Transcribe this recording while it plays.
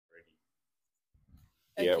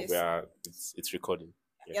Yeah, Okay, we are. It's recording.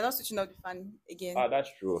 Yeah. you're not switching off the fan again. That's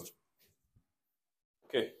true.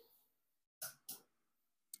 Okay.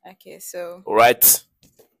 Okay, so Right.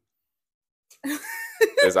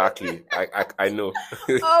 Exactly. I know.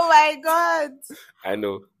 oh my god, I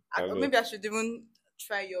know. I know. maybe I should even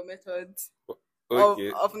try your method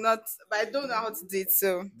Okay. of not, but I don't know how to do it.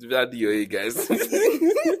 So Do that, you guys.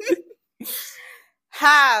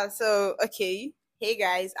 so okay, hey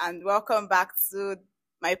guys, and welcome back to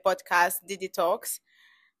my podcast, Didi Talks.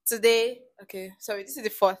 Today, okay, sorry, this is the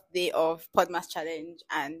fourth day of Podmas Challenge,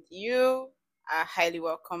 and you are highly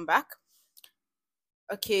welcome back.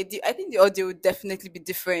 Okay, I think the audio would definitely be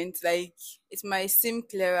different. Like it might seem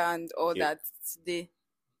clearer and all Yeah. that today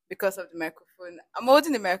because of the microphone. I'm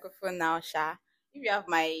holding the microphone now, Sha. If you have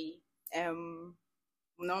my um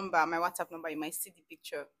number, my WhatsApp number, you might see the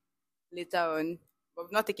picture later on. But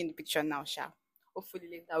we're not taking the picture now, Sha. Hopefully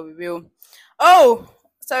later we will. Oh,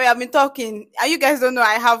 sorry, I've been talking. And you guys don't know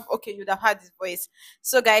I have okay, you'd have heard his voice.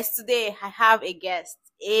 So guys, today I have a guest,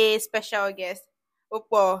 a special guest.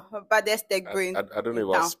 Opo, baddest tech brain I don't know in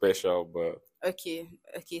about town. special, but Okay,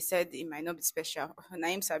 said it might not be special.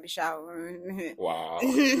 Naim Sabisha. wow.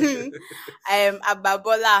 I am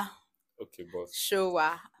Ababola Okay, boss.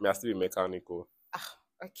 Showa. May I still be mechanical?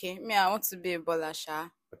 Okay, me, I want to be a baller, Sha.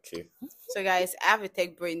 Okay. So, guys, I have a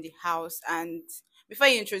tech bro in the house, and before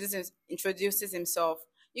he introduces himself,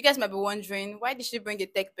 you guys might be wondering why did she bring a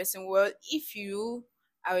tech person? Well, if you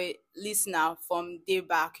are a listener from day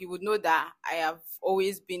back, you would know that I have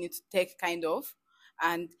always been into tech, kind of.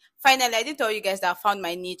 And finally, I did tell you guys that I found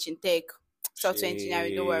my niche in tech, software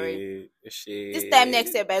engineering. Don't worry. This time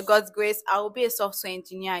next year, by God's grace, I will be a software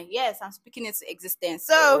engineer. Yes, I'm speaking into existence.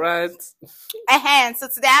 So, Right. so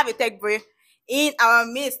today I have a tech bro in our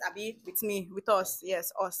midst, Abby, with me, with us,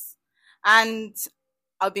 yes, us. And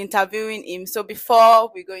I'll be interviewing him. So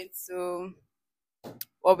before we go into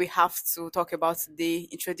what we have to talk about today,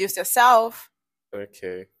 introduce yourself.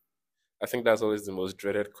 Okay. I think that's always the most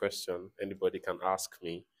dreaded question anybody can ask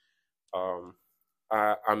me. Um,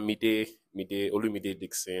 I'm Olumide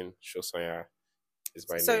Dixon Shosanya is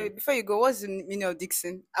my So name. before you go, what's the meaning of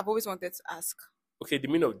Dixon? I've always wanted to ask. Okay, the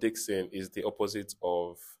meaning of Dixon is the opposite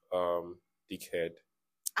of dickhead.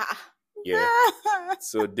 Ah. Yeah.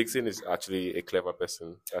 So Dixon is actually a clever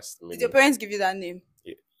person. That's the Did meaning. your parents give you that name?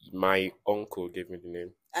 Yeah. My uncle gave me the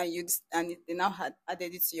name. And they now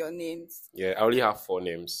added it to your names. Yeah, I only have 4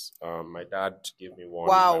 names. My dad gave me one.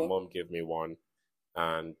 Wow. My mom gave me one,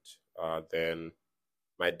 and then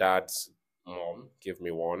my dad's mom gave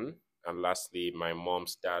me one, and lastly, my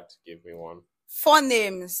mom's dad gave me one. 4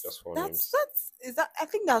 names. Just 4 names. I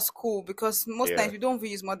think that's cool because most Yeah. times we don't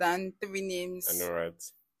use more than 3 names. I know, right?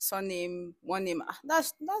 Surname, one name.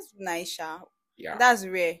 That's nice, Sha. Yeah. That's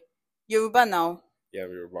rare. Yoruba now. Yeah,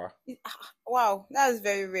 Yoruba. Wow, that's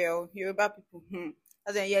very rare. Yoruba people.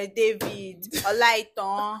 As in, yeah, David,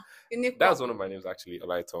 Olaiton. That's one of my names actually,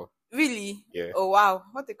 Olaiton. Really? Yeah. Oh wow,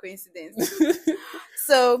 what a coincidence.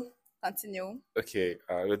 So continue. Okay,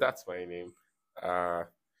 well, that's my name.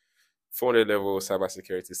 400 level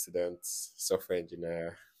cybersecurity student, software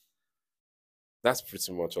engineer. That's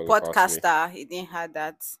pretty much all about me. Podcaster. He didn't have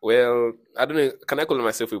that. Well, I don't know. Can I call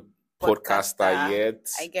myself a podcaster yet?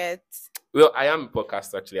 I get. Well, I am a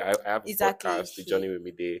podcaster actually. I have a Exactly. podcast, The Journey with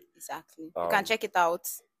Me Day. Exactly. You can check it out.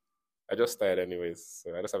 I just started anyways,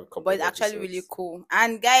 so I just have a couple. But it's of actually episodes. really cool.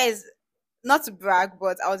 And guys, not to brag,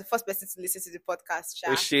 but I was the first person to listen to the podcast. Sha.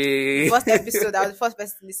 The first episode, I was the first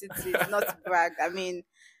person to listen to it. Not to brag. I mean,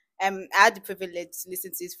 I had the privilege to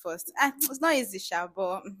listen to it first. It's not easy, Sha,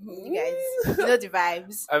 but you guys, you know the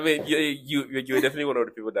vibes. I mean, you're definitely one of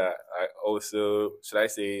the people that I also, should I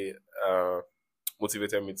say,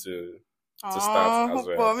 motivated me to start as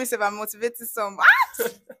well. For me, if I'm motivated some.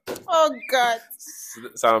 Oh God.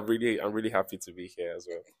 So I'm really happy to be here as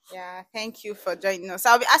well. Yeah, thank you for joining us.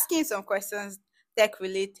 So I'll be asking you some questions tech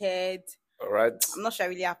related. All right. I'm not sure I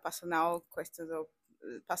really have personal questions or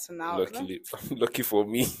personal. Lucky for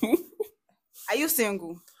me. Are you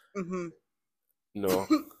single? Mm-hmm. No.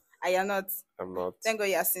 Are you not? I'm not. Thank God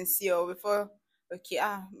you're sincere. Before, okay,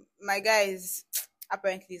 my guy is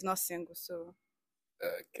apparently he's not single, so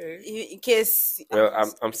okay. In case.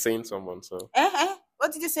 Well, I'm seeing someone, so.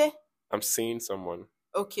 What did you say? I'm seeing someone.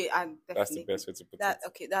 Okay, and that's the best way to put it.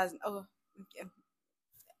 Okay, okay.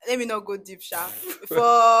 Let me not go deep, Sha.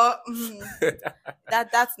 For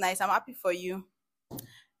that's nice. I'm happy for you.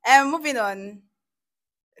 Moving on.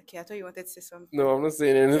 Okay, I thought you wanted to say something. No, I'm not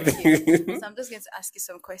saying anything. Okay. So I'm just going to ask you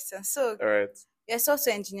some questions. So, all right. You're a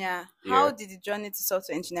software engineer. How did the journey to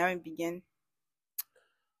software engineering begin?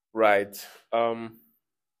 Right.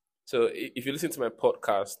 So if you listen to my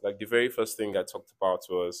podcast, like the very first thing I talked about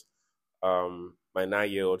was my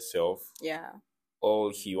 9-year-old self. Yeah. All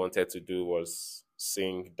he wanted to do was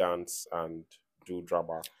sing, dance, and do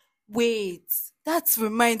drama. Wait, that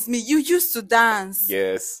reminds me. You used to dance.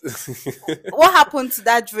 Yes. What happened to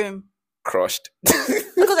that dream? Crushed.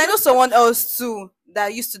 Because I know someone else too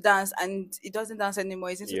that used to dance and he doesn't dance anymore.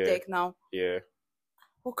 He's into Yeah. tech now. Yeah.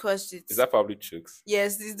 Who crushed it? Is that probably Chooks?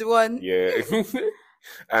 Yes, this is the one. Yeah.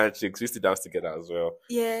 And Chooks used to dance together as well.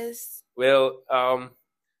 Yes. Well, I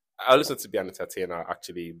also to be an entertainer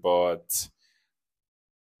actually, but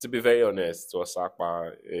to be very honest, it was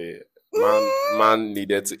Sakpa. Man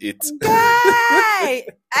needed to eat. Guy,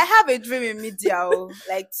 I have a dream in media,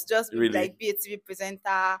 like to just be, Really? like be a TV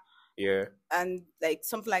presenter Yeah. and like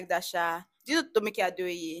something like that. Sha. Do you know Tomike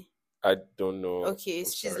Adoye? I don't know. Okay, I'm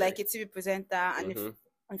she's sorry. like a TV presenter and Mhm.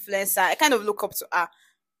 influencer. I kind of look up to her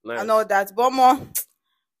Nice. and all that, but more,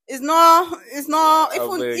 it's not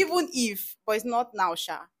I beg. even if, but it's not now,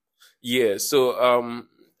 Sha. Yeah, so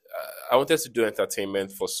I wanted to do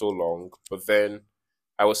entertainment for so long, but then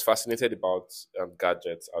I was fascinated about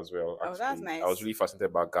gadgets as well. Oh, that's Actually, nice. I was really fascinated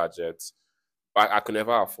about gadgets, but I could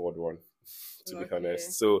never afford one, to be Okay.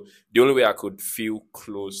 honest. So the only way I could feel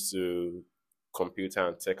close to computer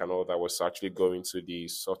and tech and all that was to actually go into the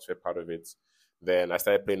software part of it. Then I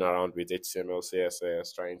started playing around with HTML,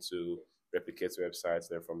 CSS, trying to replicate websites.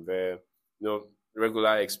 Then from there,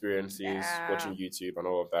 regular experiences, Yeah. watching YouTube and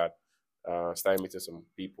all of that. Started meeting some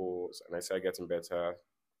people, and I started getting better,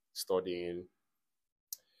 studying.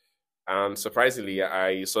 And surprisingly,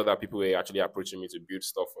 I saw that people were actually approaching me to build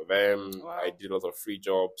stuff for them. Wow. I did a lot of free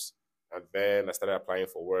jobs, and then I started applying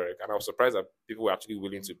for work. And I was surprised that people were actually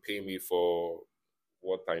willing to pay me for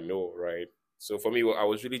what I know, right? So for me, I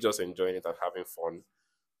was really just enjoying it and having fun,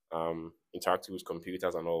 interacting with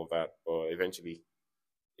computers and all of that. But eventually,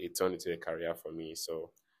 it turned into a career for me.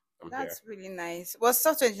 So I'm here. That's really nice. Was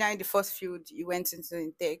software engineering the first field you went into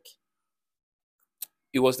in tech?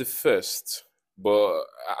 It was the first, but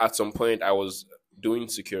at some point I was doing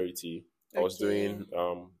security. I was Okay. doing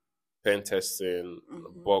pen testing,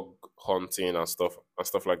 Mhm. bug hunting and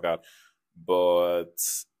stuff like that. But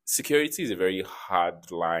security is a very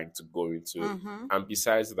hard line to go into. Mhm. And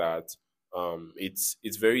besides that,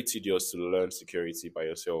 it's very tedious to learn security by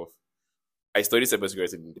yourself. I studied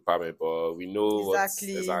cybersecurity in the department, but we know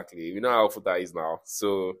Exactly. we know how that is now.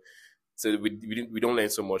 So we don't learn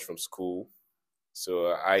so much from school.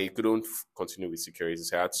 So I couldn't continue with security,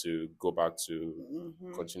 so I had to go back to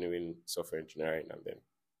Mhm. continuing software engineering, and then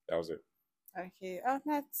that was it. Okay. Oh,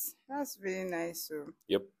 that's really nice. So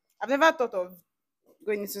Yep. I've never thought of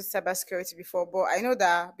going into cybersecurity before, but I know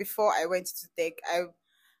that before I went to tech,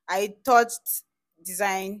 I touched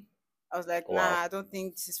design. I was like, Wow. nah, I don't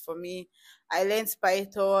think this is for me. I learned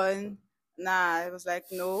Python. Nah, I was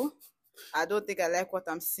like, no, I don't think I like what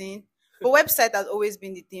I'm seeing. But website has always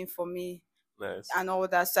been the thing for me Nice. and all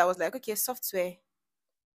that. So I was like, okay, software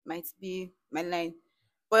might be my line.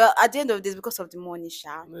 But at the end of this, because of the money,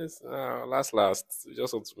 Sha. Nice. Last, we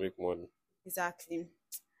just want to make money. Exactly.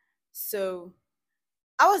 So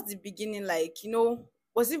how was the beginning like?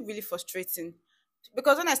 Was it really frustrating?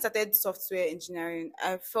 Because when I started software engineering,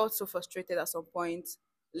 I felt so frustrated at some point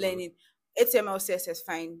learning HTML, CSS,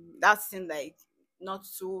 fine. That seemed like not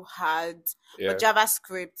too hard. Yeah, But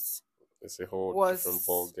JavaScript it's a whole was different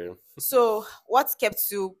ball game. so what kept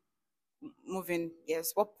you moving?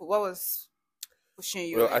 Yes. What was pushing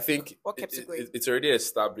you? Well, I Like, think what kept you going? it's already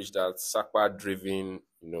established that Sakpa driven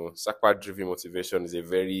motivation is a Yeah.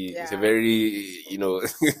 very, it's a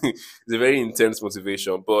very intense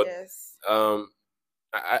motivation. But Yes.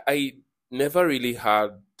 I never really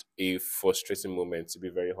had a frustrating moment, to be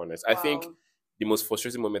very honest. I think Wow. the most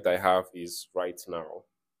frustrating moment I have is right now.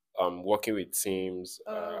 Working with teams.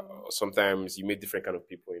 Oh. Sometimes you meet different kind of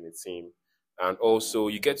people in a team, and also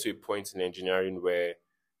you get to a point in engineering where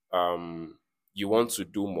you want to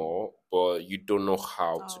do more, but you don't know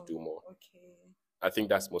how to Oh, do more. okay. I think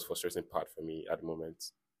that's the most frustrating part for me at the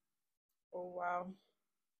moment. Oh wow.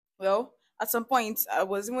 Well, at some point, I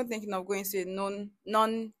was even thinking of going to a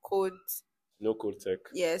non code, No code tech.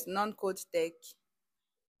 yes, non code tech,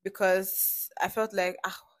 because I felt like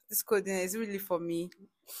this coding is really for me.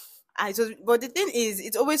 But the thing is,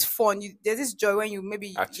 it's always fun. There's this joy when maybe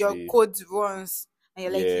your Actually, code runs and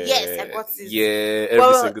you're like, yes, I got this. yeah, every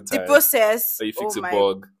But single the time. process, So you fix oh a my,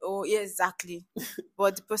 bug. oh yeah, exactly.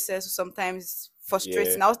 But the process was sometimes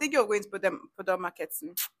frustrating. Yeah. I was thinking of going to product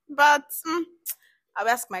marketing, but I'll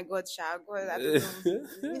ask my God, Sha, God, I don't know.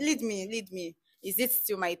 Lead me. Is it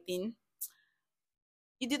still my thing?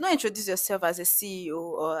 You did not introduce yourself as a CEO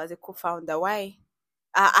or as a co-founder. Why?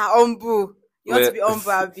 Humble. You want to Well, be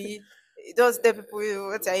humble, Abi. Just tell people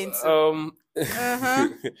what you're into. um, Uh-huh.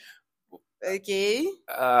 Okay.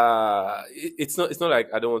 it's not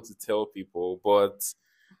like I don't want to tell people, but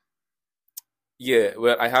yeah,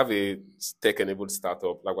 well, I have a tech-enabled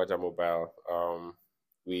startup, Lagwaja Mobile.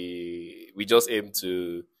 We just aim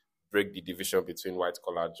to break the division between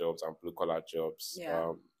white-collar jobs and blue-collar jobs,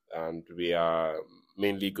 Yeah. and we are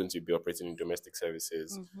mainly going to be operating in domestic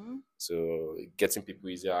services. Mm-hmm. So, getting people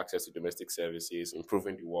easier access to domestic services,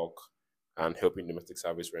 improving the work, and helping domestic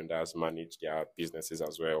service renders manage their businesses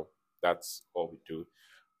as well. That's all we do.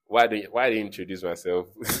 Why do I introduce myself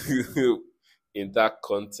in that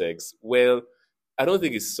context? Well, I don't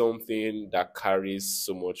think it's something that carries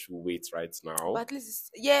so much weight right now. But at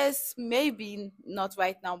least, yes, maybe not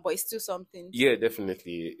right now, but it's still something. Yeah,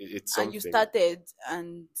 definitely, it's And you something. started,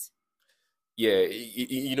 and Yeah,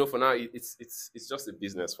 for now, it's just a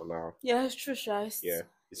business for now. yeah, it's true, Sha. Yeah,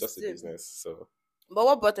 it's just a Still. business. So, But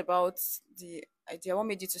what brought about the idea? What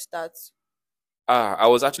made you to start? I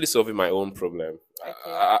was actually solving my own problem.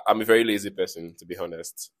 Okay. I'm a very lazy person, to be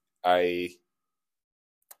honest. I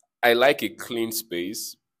I like a clean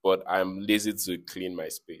space, but I'm lazy to clean my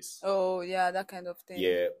space. Oh, yeah, that kind of thing.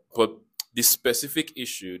 Yeah, but the specific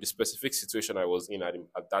situation I was in at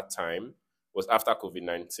that time was after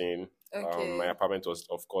COVID-19. My Okay. apartment was,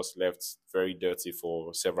 of course, left very dirty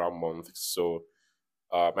for several months. So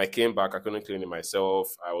I came back. I couldn't clean it myself.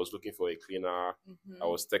 I was looking for a cleaner. I Mm-hmm.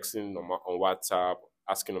 was texting on WhatsApp,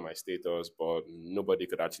 asking on my status, but nobody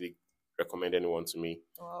could actually recommend anyone to me.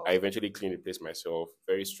 I Wow. eventually cleaned the place myself.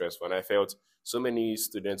 Very stressful, and I felt so many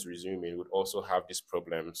students resuming would also have this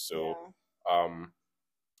problem. So Yeah. um,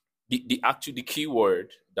 the key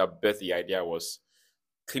word that birthed the idea was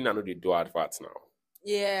clean and know the do adverts now.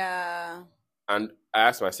 Yeah. And I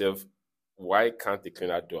asked myself, why can't the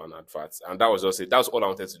cleaner do an advert? And that was just it. That was all I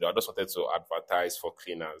wanted to do. I just wanted to advertise for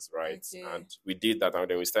cleaners, right? Okay. And we did that, and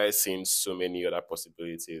then we started seeing so many other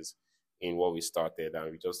possibilities in what we started,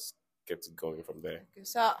 and we just kept it going from there. Okay.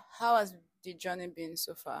 So, how has the journey been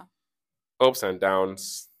so far? Ups and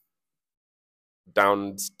downs,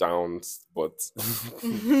 downs, but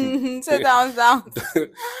So down, down.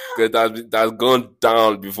 that's gone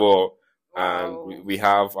down before, and we, Wow. we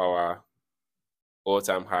have our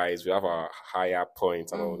all-time highs, we have our higher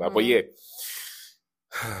points and all that. But Mm-hmm.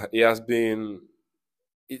 yeah, it has been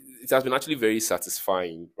it has been actually very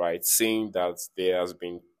satisfying, right? Seeing that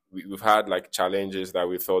we've had like challenges that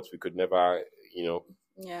we thought we could never, you know,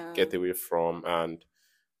 Yeah. get away from, and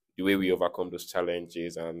the way we overcome those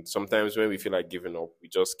challenges. And sometimes when we feel like giving up, we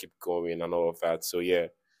just keep going and all of that. So yeah,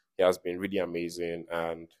 it has been really amazing.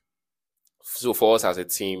 And so for us as a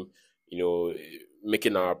team,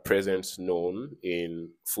 making our presence known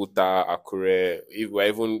in Futa, Akure,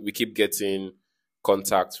 we keep getting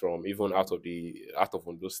contacts from even out of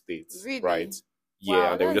Ondo State, right? Really? Yeah,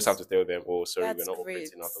 Wow. and then we just have That's to tell them, oh, sorry, we're that's not great.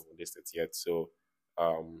 operating out of Ondo State yet. So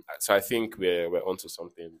I think we're onto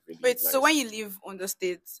something really Wait. So when nice. you live on the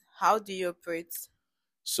states, how do you operate?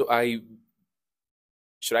 So I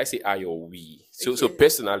should I say I or we? So Okay.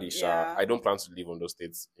 personally, Sha, Yeah. I don't plan to leave Ondo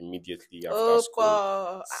State immediately after Oh, school.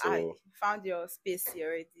 I So found your space here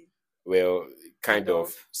already. well, Kind kind of.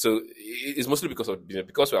 of. So it's mostly because of business.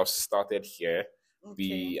 Because we have started here,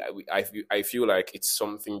 Okay. I feel like it's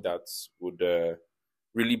something that would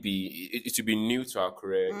really it would be new to our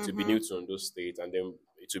career, to be Mm-hmm. new to Ondo State, and then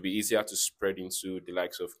it would be easier to spread into the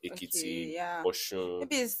likes of Okay. Ekiti, Yeah. Oshun,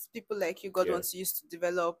 Maybe it's people like you God yeah, wants to use to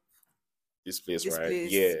develop this place, this right?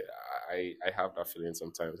 Yeah, place. I have that feeling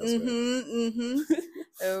sometimes as well. Mm-hmm. Mm-hmm.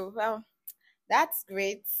 Oh wow. That's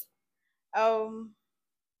great. Um,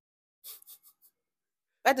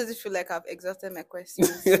 why does it feel like I've exhausted my questions?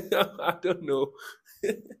 I don't know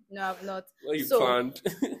No, I've not. what you So, planned.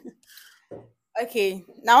 okay,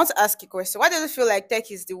 now I want to ask you a question. Why does it feel like tech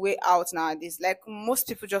is the way out nowadays? Like most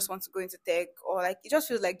people just want to go into tech, or like it just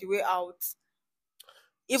feels like the way out, So,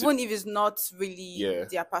 even if it's not really yeah,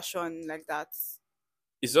 their passion like that.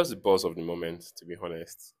 it's just the buzz of the moment, to be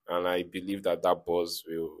honest, and I believe that that buzz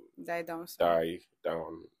will Die down soon. die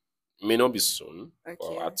down. May not be soon, but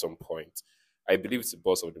Okay, at some point. I believe it's the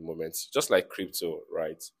buzz of the moment. Just like crypto,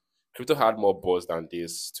 right? Crypto had more buzz than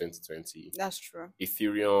this 2020. that's true.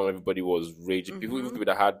 Ethereum, everybody was raging. Even Mm-hmm. people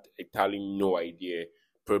that had entirely no idea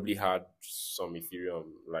probably had some Ethereum,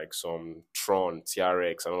 like some Tron,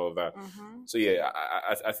 TRX, and all of that. Mm-hmm. So yeah,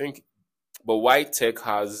 I think, but why tech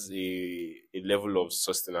has a level of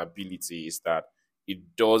sustainability is that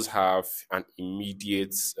it does have an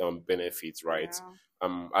immediate benefit, right?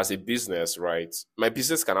 Yeah. As a business, right? My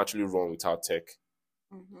business can actually run without tech,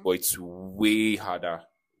 Mm-hmm. but it's way harder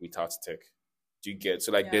without tech. Do you get?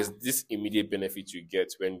 So like Yeah. there's this immediate benefit you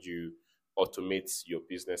get when you automate your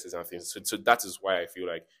businesses and things. So that is why I feel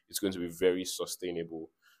like it's going to be very sustainable.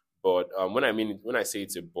 But when I say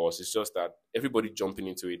it's a boss, it's just that everybody jumping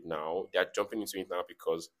into it now. They are jumping into it now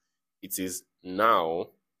because it is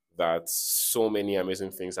now that so many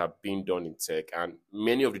amazing things are being done in tech, and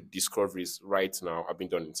many of the discoveries right now are being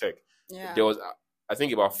done in tech. Yeah. There was, I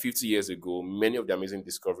think, about 50 years ago, many of the amazing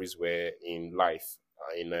discoveries were in life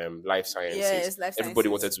sciences. Yes, life Everybody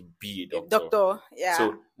wanted sciences. to be a A doctor. doctor. Yeah.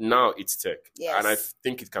 So now it's tech, and I Yes.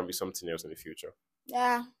 think it can be something else in the future.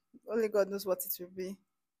 Yeah. Only God knows what it will be.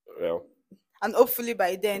 Well, And hopefully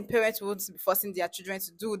by then parents won't be forcing their children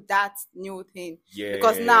to do that new thing.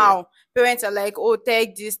 Because yeah. now parents are like, oh,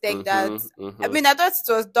 take this, take that. I Mm-hmm. mean, I thought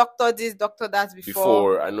it was doctor this, doctor that before.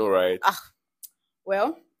 Before, I know, right? Ah,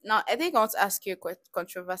 well, now I think I want to ask you a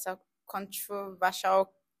controversial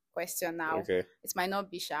question now. Okay. It might not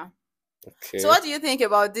be sha. So Okay. what do you think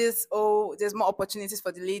about this? Oh, there's more opportunities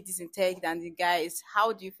for the ladies in tech than the guys.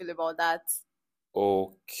 How do you feel about that?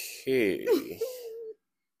 Okay.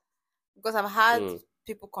 Because I've had Hmm.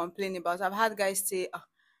 people complain about. I've had guys say, "Ah,"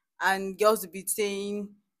 and girls will be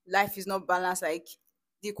saying life is not balanced, like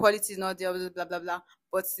the equality is not there, blah blah blah.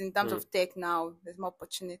 But in terms Hmm. of tech now, there's more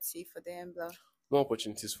opportunity for them. Blah. More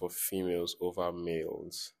opportunities for females over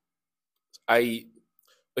males. I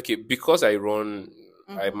okay because I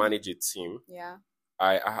Mm-hmm. manage a team. Yeah.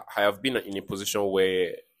 I have been in a position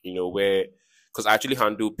where where because I actually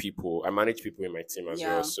handle people. I manage people in my team as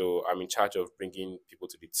well. Yeah. So I'm in charge of bringing people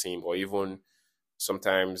to the team, or even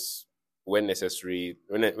sometimes when necessary,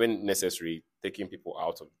 taking people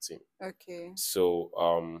out of the team. Okay. So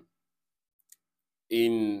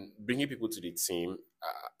in bringing people to the team,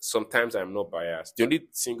 sometimes I'm not biased. The only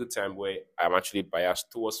single time where I'm actually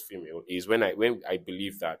biased towards female is when I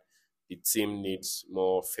believe that the team needs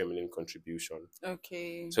more feminine contribution.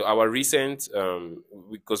 Okay. So our recent,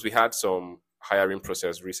 because we had some hiring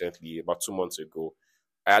process recently, about 2 months ago,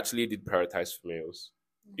 I actually did prioritize females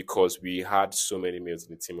because we had so many males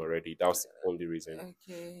in the team already. That was the only reason.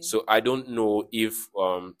 Okay. So I don't know if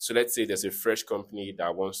so let's say there's a fresh company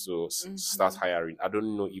that wants to start Mm-hmm. hiring. I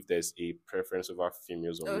don't know if there's a preference over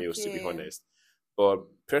females or males, to be Okay. honest. But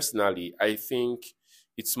personally, I think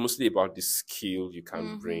it's mostly about the skill you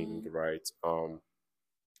can bring, Mm-hmm. right?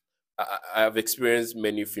 I have experienced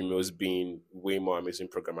many females being way more amazing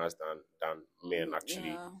programmers than men actually,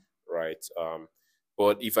 Yeah. right?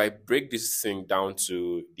 But if I break this thing down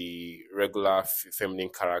to the regular feminine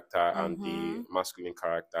character and the Mm-hmm. masculine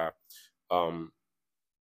character, um,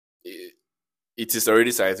 it, it is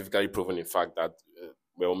already scientifically proven, in fact, that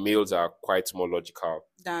well, males are quite more logical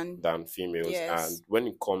Done. than females, and Yes. when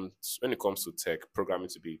it comes to tech programming,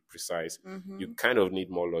 to be precise, you Mm-hmm. kind of need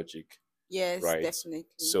more logic, Yes, right? definitely.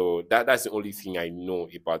 So that's the only thing I know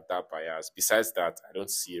about that bias. Besides that, I don't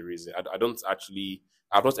see a reason. I don't actually.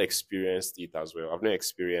 I've not experienced it as well. I've not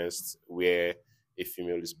experienced where a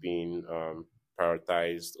female is being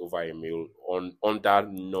prioritized over a male on under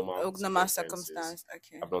normal Oh, normal circumstances. circumstance.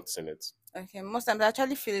 Okay. I've not seen it. Okay. Most times I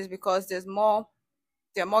actually feel it's because there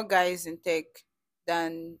are more guys in tech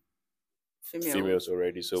than female. Females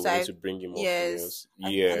already, so So we need I, to bring in more yes, females.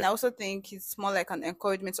 Yeah, and I also think it's more like an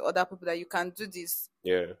encouragement to other people that you can do this.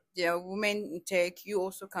 yeah, There are women in tech. You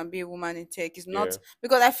also can be a woman in tech. It's yeah. not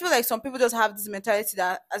because I feel like some people just have this mentality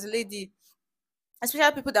that as a lady,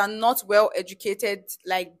 especially people that are not well educated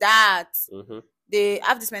like that, Mm-hmm. they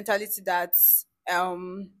have this mentality that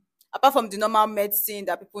um apart from the normal medicine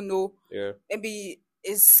that people know, Yeah, maybe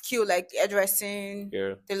is skill like hairdressing,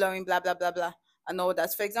 yeah. tailoring, blah blah blah blah, and all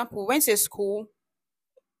that. For example, went to school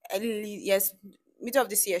early, yes, middle of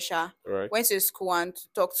this year, Right. went to school and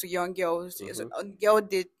talked to young girls. It was Mm-hmm. on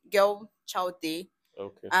girl child day,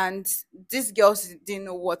 Okay. and these girls didn't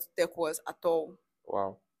know what tech was at all.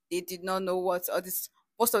 Wow. They did not know what all this.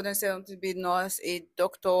 Most of them said want to be a nurse, a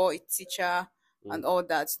doctor, a teacher, Mm. and all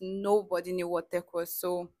that. Nobody knew what tech was.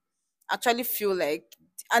 So I actually feel like,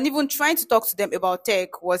 and even trying to talk to them about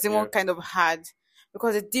tech was even Yeah. kind of hard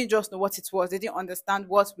because they didn't just know what it was. They didn't understand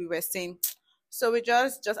what we were saying. So we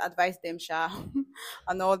just advised them, Sha,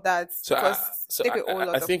 and all that So I, because so take a whole I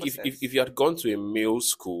lot of think if process. you had gone to a male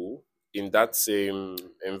school in that same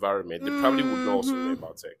environment, they probably would not also know Mm-hmm.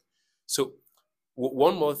 about tech. So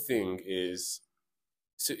one more thing is,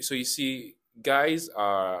 so you see, guys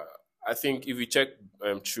are. I think if you check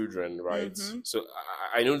children, right? Mm-hmm. So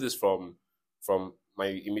I know this from my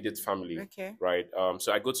immediate family, Okay. right?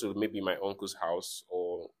 So I go to maybe my uncle's house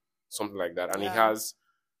or something like that, and he Yeah. has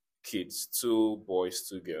kids, two boys,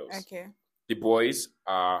 two girls. Okay. The boys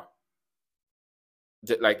are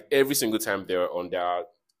like every single time they're on their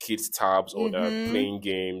kids tabs or they're Mm-hmm. playing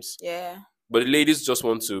games. Yeah. But the ladies just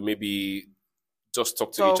want to maybe just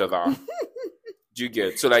talk to each Talk. other. Do you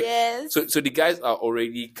get? So like Yes. so the guys are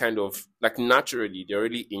already kind of like naturally they're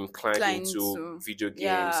really inclined Inclined into to. video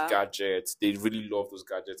games, Yeah. gadgets. They really love those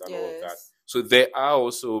gadgets and all of that. Yes. So there are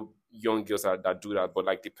also young girls that do that, but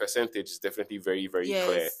like the percentage is definitely very, very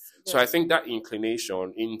clear. Yes. So I Yes. think that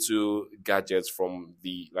inclination into gadgets from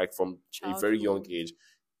from a very young Childhood. age,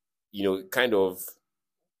 kind of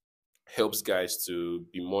helps guys to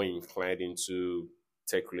be more inclined into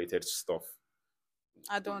tech related stuff.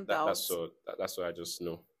 I don't That, doubt. that's so that's what I just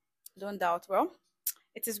know. Don't doubt. Well,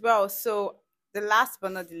 it is well. So the last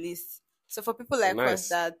but not the least. So for people Oh, like us nice.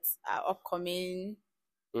 that are upcoming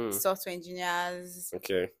Mm, software engineers,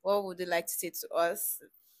 okay. what would you like to say to us?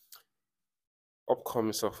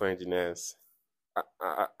 Upcoming software engineers.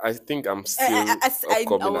 I think I'm I, still I, I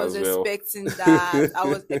upcoming was as well. expecting that. I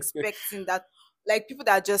was expecting that. Like people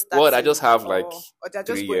that are just Well, I starting, just have like or they're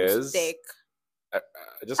just three going into years. tech.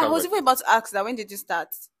 I just I have was like even about to ask that when did you start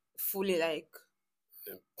fully? Like,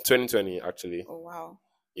 2020 actually. oh wow.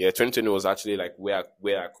 Yeah, 2020 was actually like where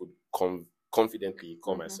I could confidently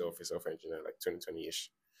call Mm-hmm. myself a software engineer, like 2020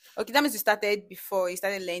 ish. Okay, that means you started before. You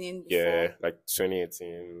started learning before. Yeah, like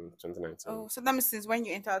 2018, 2019. Oh, so that means since when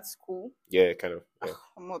you entered school, Yeah, kind of. Yeah.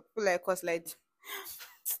 people like us like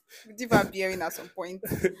deep and bearing at some point.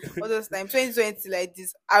 All those times, 2020 like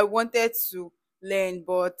this, I wanted to learn,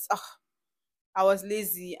 but I was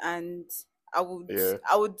lazy and Yeah.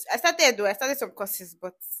 I started some courses,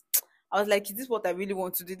 but I was like, is this what I really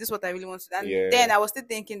want to do? This is what I really want to do. And Yeah. then I was still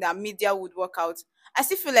thinking that media would work out. I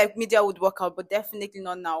still feel like media would work out, but definitely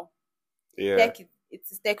not now. Yeah. Tech,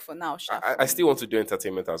 it's tech for now, Sha, I still want to do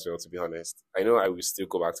entertainment as well, to be honest. I know I will still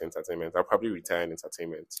go back to entertainment. I'll probably retire in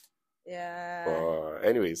entertainment. Yeah. But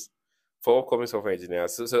anyways, for upcoming software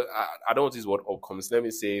engineers, so I don't want to use the word upcoming. So let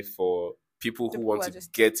me say for people who People want who are to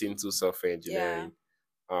just get into software engineering,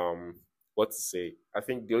 what to say? I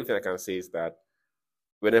think the only thing I can say is that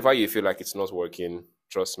whenever you feel like it's not working,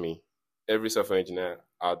 trust me, every software engineer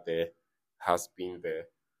out there has been there.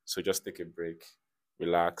 So just take a break,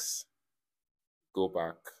 relax, go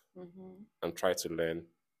back, Mm-hmm. and try to learn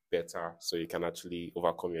better so you can actually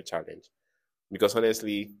overcome your challenge. Because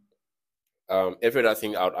honestly, every other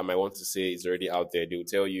thing out I might want to say is already out there. They'll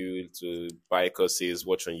tell you to buy courses,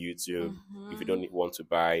 watch on YouTube. If you Mm-hmm. don't want to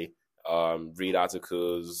buy, read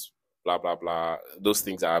articles, blah blah blah. Those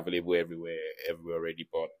things are available everywhere already.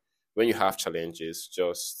 But when you have challenges,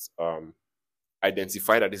 just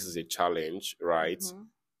identify that this is a challenge, right? Mm-hmm.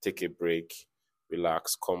 Take a break,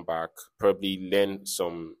 relax, come back, probably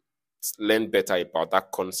learn better about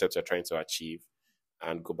that concept you're trying to achieve,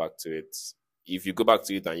 and go back to it. If you go back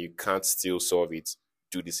to it and you can't still solve it,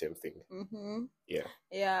 do the same thing. Mm-hmm. Yeah,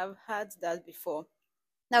 Yeah, I've heard that before.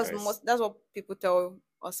 nice. That's what people tell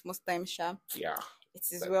us most times, Sha. Yeah, It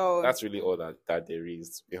is well. that's really all that there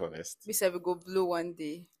is, to be honest. We said we go blue one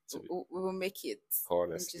day. To be We will make it in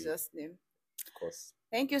honestly, Jesus' name. of course.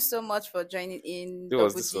 Thank you so much for joining in,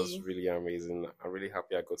 This was D. really amazing. I'm really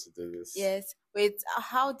happy I got to do this. Yes. Wait,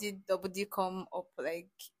 how did Double D come up? Like,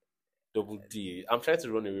 Double D. I'm trying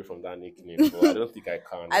to run away from that nickname, but I don't think I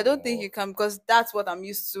can. I don't think anymore. you can because that's what I'm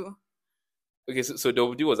used to. Okay, so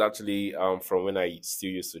Double D was actually from when I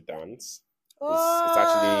still used to dance. It's Oh,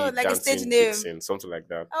 actually like a stage Dancing name. Dixon, something like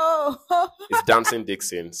that. Oh, It's Dancing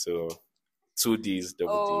Dixon, so 2 D's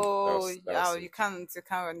Double D. oh, That's yeah, it. you can't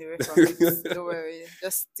run away from it. Don't worry,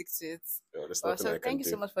 just stick to it. There's Oh, nothing so I can thank you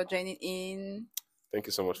so do. much for joining in. Thank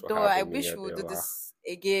you so much for Don't worry, I having me, wish we would do Adela. this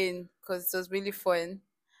again because it was really fun.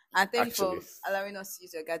 And thank you Actually, for allowing us to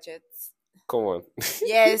use your gadgets. come on.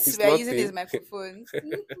 Yes, It's we are using this nothing. microphone.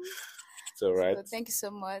 It's all right. So thank you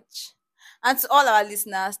so much. And to all our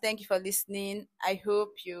listeners, thank you for listening. I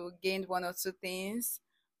hope you gained one or two things.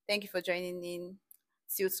 Thank you for joining in.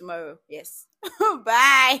 See you tomorrow. Yes.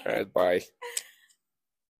 Bye. All right, bye.